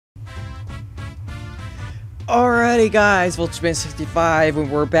Alrighty guys, well it's been 65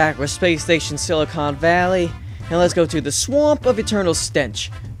 and we're back with Space Station Silicon Valley. And let's go to the Swamp of Eternal Stench.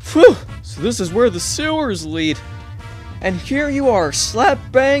 Phew! So this is where the sewers lead. And here you are, slap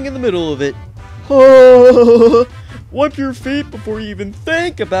bang in the middle of it. Oh, wipe your feet before you even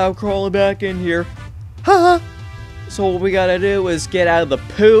think about crawling back in here. Haha! So what we gotta do is get out of the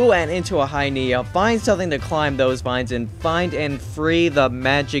poo and into a Hynea, find something to climb those vines, and find and free the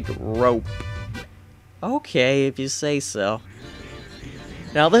magic rope. Okay, if you say so.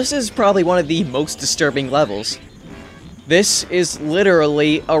 Now this is probably one of the most disturbing levels. This is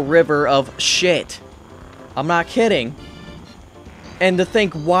literally a river of shit. I'm not kidding. And to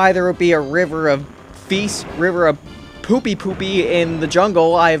think why there would be a river of poopy in the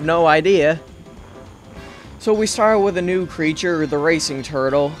jungle, I have no idea. So we start with a new creature, the racing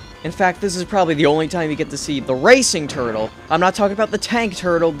turtle. In fact, this is probably the only time you get to see the racing turtle. I'm not talking about the tank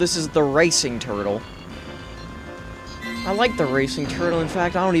turtle, this is the racing turtle. I like the racing turtle. In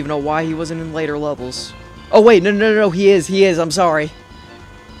fact, I don't even know why he wasn't in later levels. Oh wait, no, he is, I'm sorry.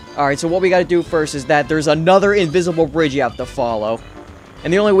 Alright, so what we gotta do first is that there's another invisible bridge you have to follow.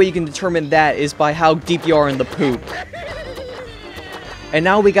 And the only way you can determine that is by how deep you are in the poop. And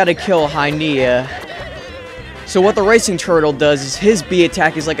now we gotta kill Hynea. So what the racing turtle does is his B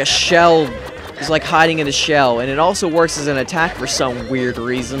attack is like a shell, is like hiding in a shell. And it also works as an attack for some weird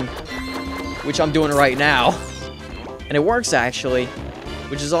reason. Which I'm doing right now. And it works, actually,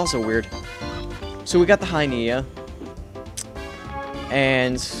 which is also weird. So we got the Hynea.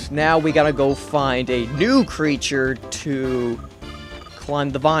 And now we gotta go find a new creature to climb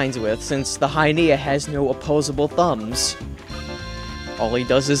the vines with, since the Hynea has no opposable thumbs. All he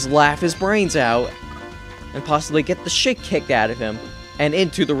does is laugh his brains out, and possibly get the shit kicked out of him, and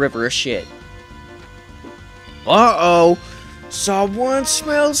into the river of shit. Uh-oh! Someone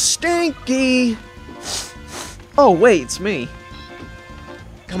smells stinky! Oh, wait, it's me.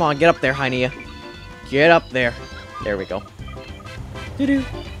 Come on, get up there, Hynea. Get up there. There we go. Do-do.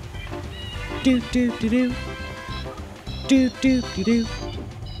 Do-do-do-do. Do-do-do-do.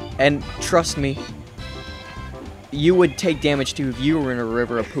 And trust me, you would take damage too if you were in a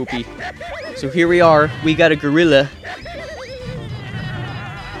river of poopy. So here we are. We got a gorilla.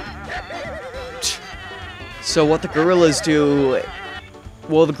 So what the gorillas do...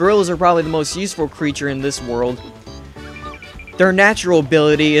 Well, the gorillas are probably the most useful creature in this world. Their natural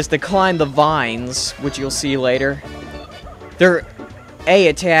ability is to climb the vines, which you'll see later. Their A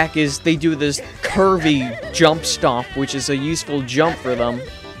attack is they do this curvy jump stomp, which is a useful jump for them.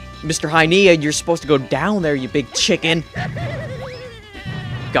 Mr. Hynea, you're supposed to go down there, you big chicken.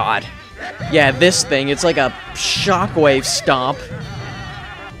 God. Yeah, this thing, it's like a shockwave stomp,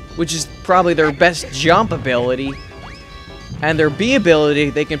 which is probably their best jump ability. And their B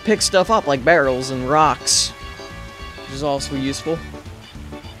ability, they can pick stuff up like barrels and rocks, which is also useful.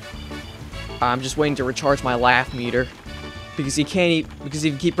 I'm just waiting to recharge my laugh meter, because you can't because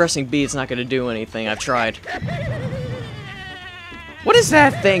if you keep pressing B, it's not going to do anything. I've tried. What is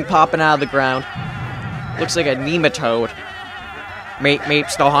that thing popping out of the ground? Looks like a nematode.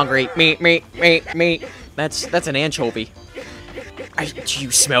 Meat, still hungry. Meat. That's an anchovy. Do you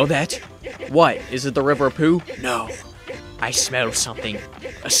smell that? What? Is it the river poo? No. I smell something.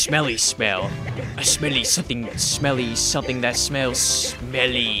 A smelly smell. A smelly something that smells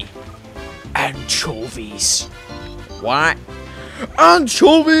smelly. Anchovies. What?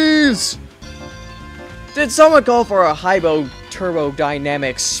 Anchovies! Did someone call for a Hybo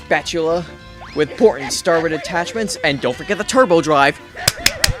turbodynamic spatula with port and starboard attachments? And don't forget the turbo drive.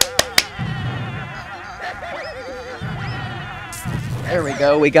 There we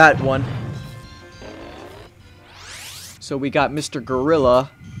go, we got one. So we got Mr. Gorilla.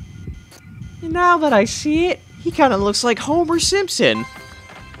 And now that I see it, he kind of looks like Homer Simpson.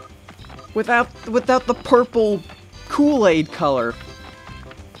 Without the purple Kool-Aid color.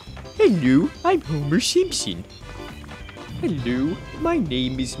 Hello, I'm Homer Simpson. Hello, my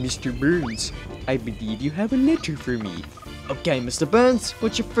name is Mr. Burns. I believe you have a letter for me. Okay, Mr. Burns,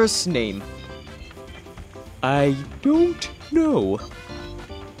 what's your first name? I don't know.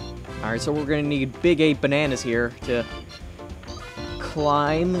 Alright, so we're gonna need big 8 bananas here to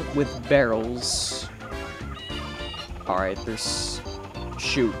climb with barrels. Alright, there's...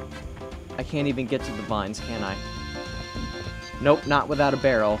 Shoot. I can't even get to the vines, can I? Nope, not without a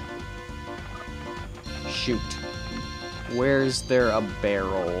barrel. Shoot. Where's there a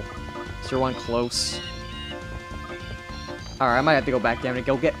barrel? Is there one close? Alright, I might have to go back down and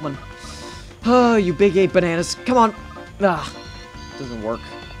go get one. Oh, you big 8 bananas. Come on. Ah, doesn't work.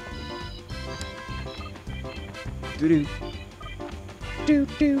 Doo-doo.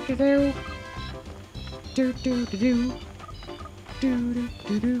 Do-do-do-do. Do do do do. Do do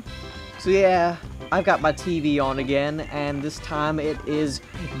do do. So yeah, I've got my TV on again, and this time it is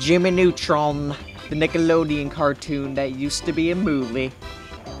Jimmy Neutron, the Nickelodeon cartoon that used to be a movie.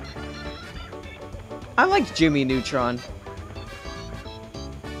 I liked Jimmy Neutron.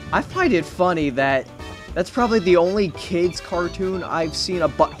 I find it funny that that's probably the only kids cartoon I've seen a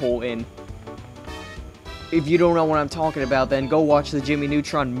butthole in. If you don't know what I'm talking about, then go watch the Jimmy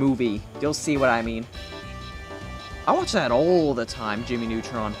Neutron movie. You'll see what I mean. I watch that all the time, Jimmy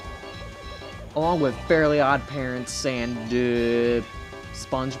Neutron. Along with Fairly Odd Parents and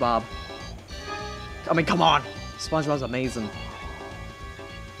SpongeBob. I mean, come on! SpongeBob's amazing.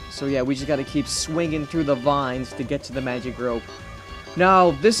 So yeah, we just gotta keep swinging through the vines to get to the magic rope.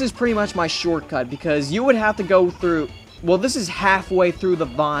 Now, this is pretty much my shortcut, because you would have to go through... Well, this is halfway through the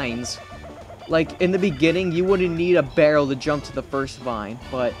vines. Like, in the beginning, you wouldn't need a barrel to jump to the first vine,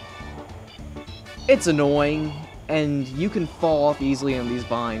 but... It's annoying, and you can fall off easily on these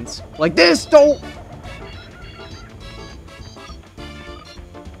vines. Like this! Don't!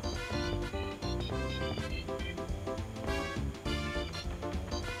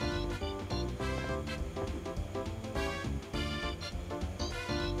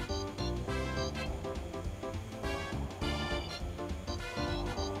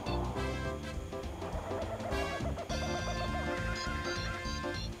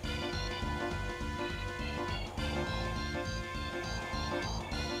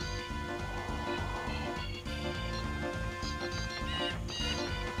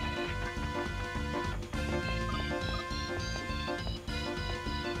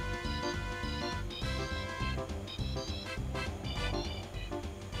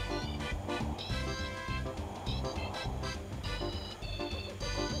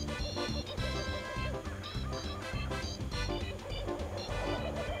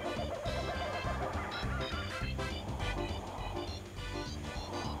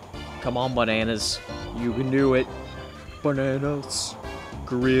 Come on, bananas. You can do it. Bananas.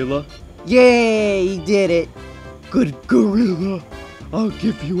 Gorilla. Yay! He did it! Good gorilla. I'll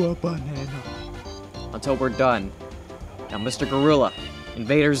give you a banana. Until we're done. Now, Mr. Gorilla,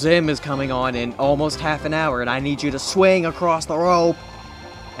 Invader Zim is coming on in almost half an hour, and I need you to swing across the rope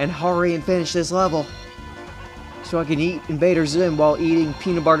and hurry and finish this level so I can eat Invader Zim while eating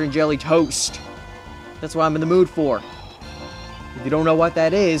peanut butter and jelly toast. That's what I'm in the mood for. If you don't know what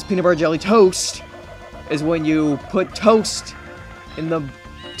that is, peanut butter jelly toast is when you put toast in the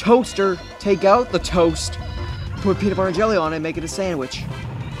toaster, take out the toast, put peanut butter and jelly on it, and make it a sandwich.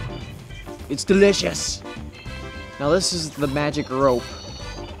 It's delicious. Now this is the magic rope,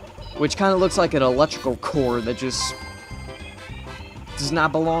 which kind of looks like an electrical cord that just does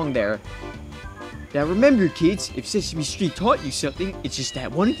not belong there. Now remember, kids, if Sesame Street taught you something, it's just that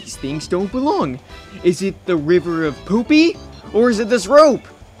one of these things don't belong. Is it the river of poopy? Or is it this rope?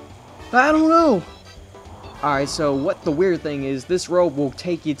 I don't know. Alright, so what the weird thing is, this rope will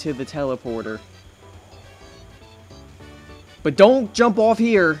take you to the teleporter. But don't jump off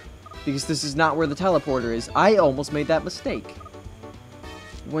here, because this is not where the teleporter is. I almost made that mistake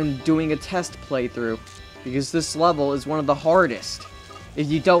when doing a test playthrough, because this level is one of the hardest. If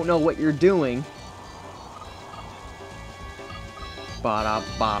you don't know what you're doing...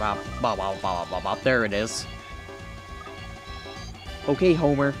 There it is. Okay,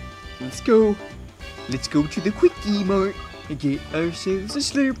 Homer, let's go. Let's go to the Quickie Mart and get ourselves a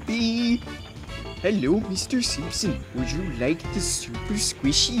Slurpee. Hello, Mr. Simpson. Would you like the super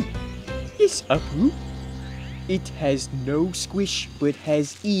squishy? Yes, Apu. It has no squish, but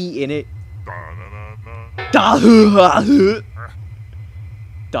has E in it.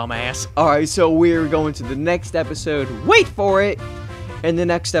 Dumbass. Alright, so we're going to the next episode. Wait for it! In the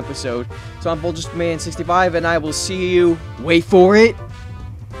next episode. So I'm Bulgist Man 65, and I will see you, wait for it,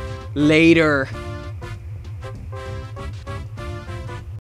 later.